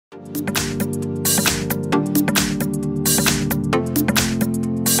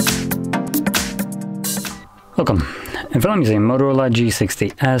Welcome. I'm using Motorola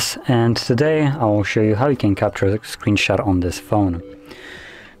G60s, and today I will show you how you can capture a screenshot on this phone.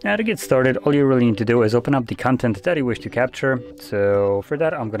 Now, to get started, all you really need to do is open up the content that you wish to capture. So for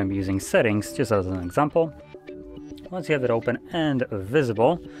that, I'm going to be using settings just as an example. Once you have it open and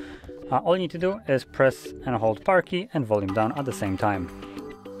visible, all you need to do is press and hold power key and volume down at the same time.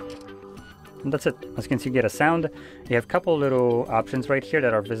 And that's it. As you can see, you get a sound. You have a couple little options right here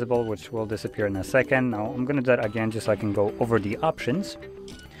that are visible, which will disappear in a second. Now I'm going to do that again just so I can go over the options.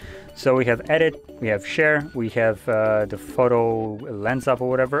 So we have edit, we have share, we have the photo lens up or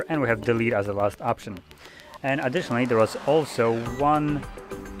whatever, and we have delete as the last option. And additionally, there was also one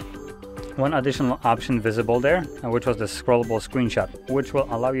additional option visible there, which was the scrollable screenshot, which will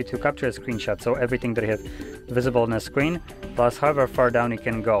allow you to capture a screenshot. So everything that you have visible on the screen, plus however far down you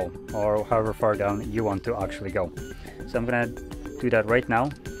can go, or however far down you want to actually go. So I'm gonna do that right now.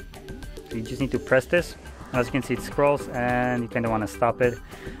 So you just need to press this. As you can see, it scrolls and you kind of want to stop it.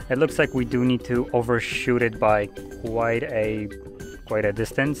 It looks like we do need to overshoot it by quite a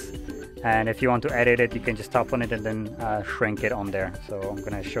distance. And if you want to edit it, you can just tap on it and then shrink it on there. So I'm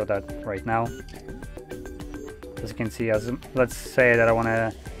going to show that right now. As you can see, let's say that I want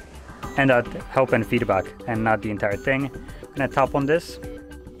to end at help and feedback and not the entire thing. I'm going to tap on this.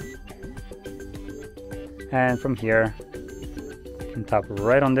 And from here, you can tap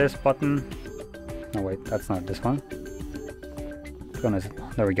right on this button. No, wait, that's not this one. Which one is it?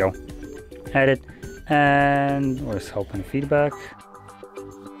 There we go. Edit. And where's help and feedback?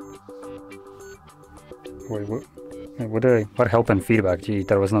 Wait, what help and feedback? Gee,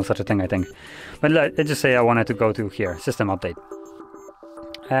 there was no such a thing, I think. But let's just say I wanted to go to here, system update.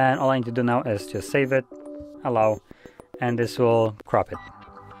 And all I need to do now is just save it, allow, and this will crop it.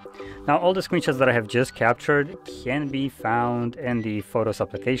 Now, all the screenshots that I have just captured can be found in the Photos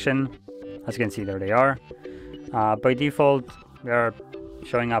application. As you can see, there they are. By default, they're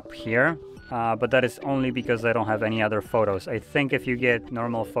showing up here, but that is only because I don't have any other photos. I think if you get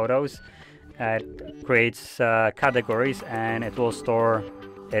normal photos, it creates categories and it will store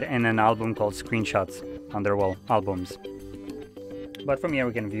it in an album called screenshots under, well, albums. But from here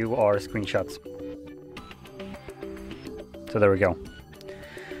we can view our screenshots. So there we go.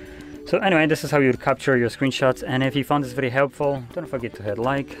 So anyway, this is how you would capture your screenshots, and if you found this video helpful, don't forget to hit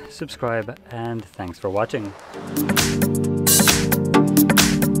like, subscribe, and thanks for watching.